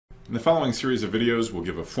In the following series of videos, we'll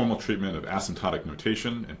give a formal treatment of asymptotic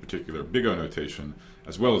notation, in particular big O notation,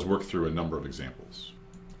 as well as work through a number of examples.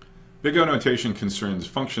 Big O notation concerns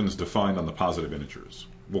functions defined on the positive integers.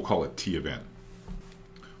 We'll call it T of n.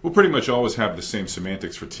 We'll pretty much always have the same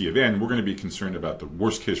semantics for T of n. We're going to be concerned about the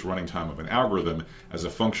worst case running time of an algorithm as a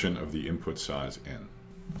function of the input size n.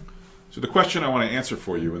 So the question I want to answer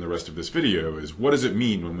for you in the rest of this video is, what does it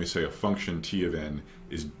mean when we say a function T of n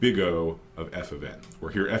is big O of f of n?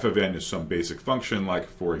 Where here f of n is some basic function like,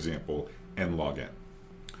 for example, n log n.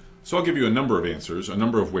 So I'll give you a number of answers, a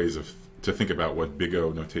number of ways to think about what big O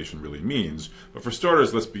notation really means. But for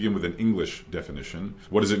starters, let's begin with an English definition.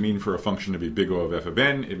 What does it mean for a function to be big O of f of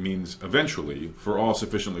n? It means eventually, for all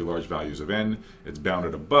sufficiently large values of n, it's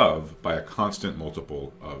bounded above by a constant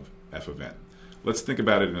multiple of f of n. Let's think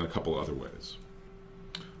about it in a couple other ways.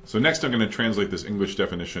 So next I'm going to translate this English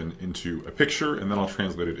definition into a picture, and then I'll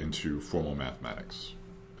translate it into formal mathematics.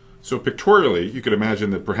 So pictorially, you could imagine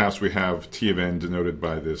that perhaps we have T of n denoted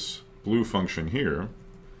by this blue function here,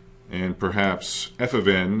 and perhaps f of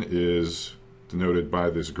n is denoted by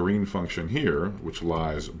this green function here, which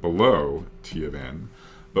lies below T of n.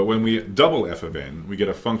 But when we double f of n, we get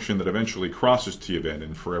a function that eventually crosses T of n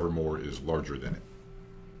and forevermore is larger than it.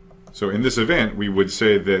 So in this event, we would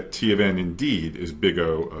say that T of n indeed is big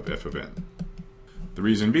O of f of n. The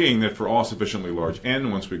reason being that for all sufficiently large n,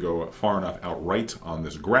 once we go far enough outright on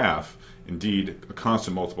this graph, indeed a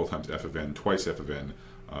constant multiple times f of n, twice f of n,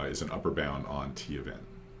 is an upper bound on T of n.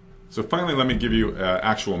 So finally, let me give you an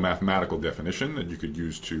actual mathematical definition that you could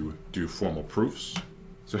use to do formal proofs.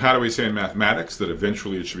 So how do we say in mathematics that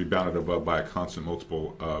eventually it should be bounded above by a constant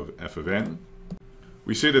multiple of f of n?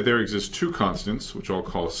 We say that there exist two constants, which I'll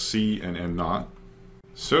call c and n naught,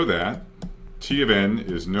 so that T of n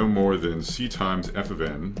is no more than c times f of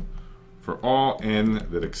n for all n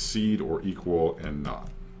that exceed or equal n naught.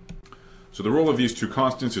 So the role of these two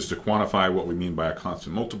constants is to quantify what we mean by a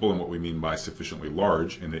constant multiple and what we mean by sufficiently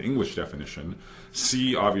large in the English definition.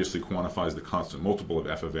 C obviously quantifies the constant multiple of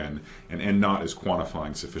f of n, and n naught is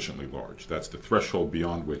quantifying sufficiently large. That's the threshold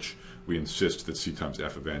beyond which we insist that c times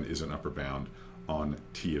f of n is an upper bound on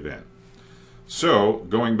T of n. So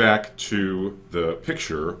going back to the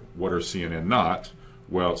picture, what are c and n naught?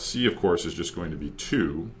 Well, c of course is just going to be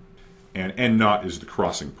 2, and n naught is the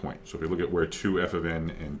crossing point. So if we look at where 2f of n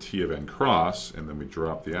and t of n cross, and then we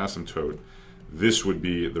drop the asymptote, this would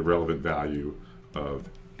be the relevant value of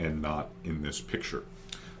n naught in this picture.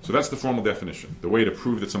 So that's the formal definition. The way to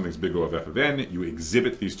prove that something's big O of f of n, you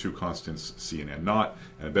exhibit these two constants, c and n naught,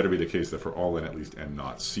 and it better be the case that for all n at least n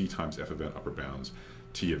naught, c times f of n upper bounds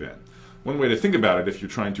t of n. One way to think about it, if you're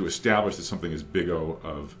trying to establish that something is big O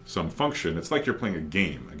of some function, it's like you're playing a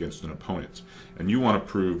game against an opponent, and you want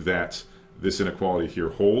to prove that this inequality here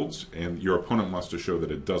holds, and your opponent wants to show that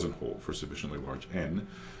it doesn't hold for sufficiently large n.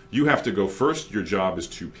 You have to go first. Your job is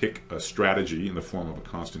to pick a strategy in the form of a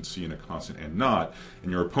constant c and a constant n naught,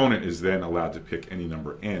 and your opponent is then allowed to pick any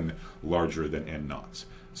number n larger than n naught.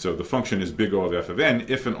 So the function is big O of f of n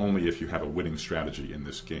if and only if you have a winning strategy in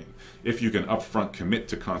this game. If you can upfront commit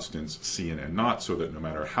to constants c and n naught so that no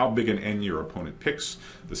matter how big an n your opponent picks,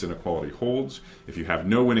 this inequality holds. If you have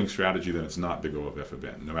no winning strategy, then it's not big O of f of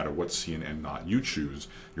n. No matter what c and n naught you choose,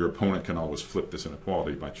 your opponent can always flip this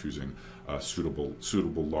inequality by choosing a suitable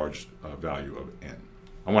large value of n.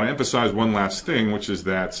 I want to emphasize one last thing, which is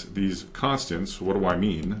that these constants, what do I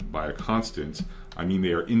mean by a constant? I mean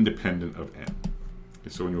they are independent of n.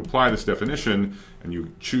 So when you apply this definition and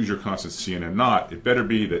you choose your constants c and n naught, it better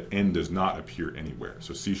be that n does not appear anywhere.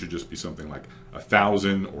 So c should just be something like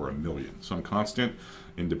 1,000 or 1,000,000, some constant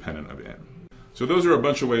independent of n. So those are a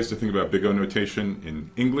bunch of ways to think about big O notation. In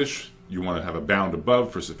English, you want to have a bound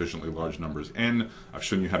above for sufficiently large numbers n. I've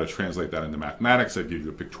shown you how to translate that into mathematics. I give you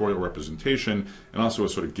a pictorial representation and also a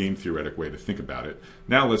sort of game theoretic way to think about it.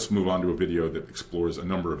 Now let's move on to a video that explores a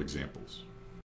number of examples.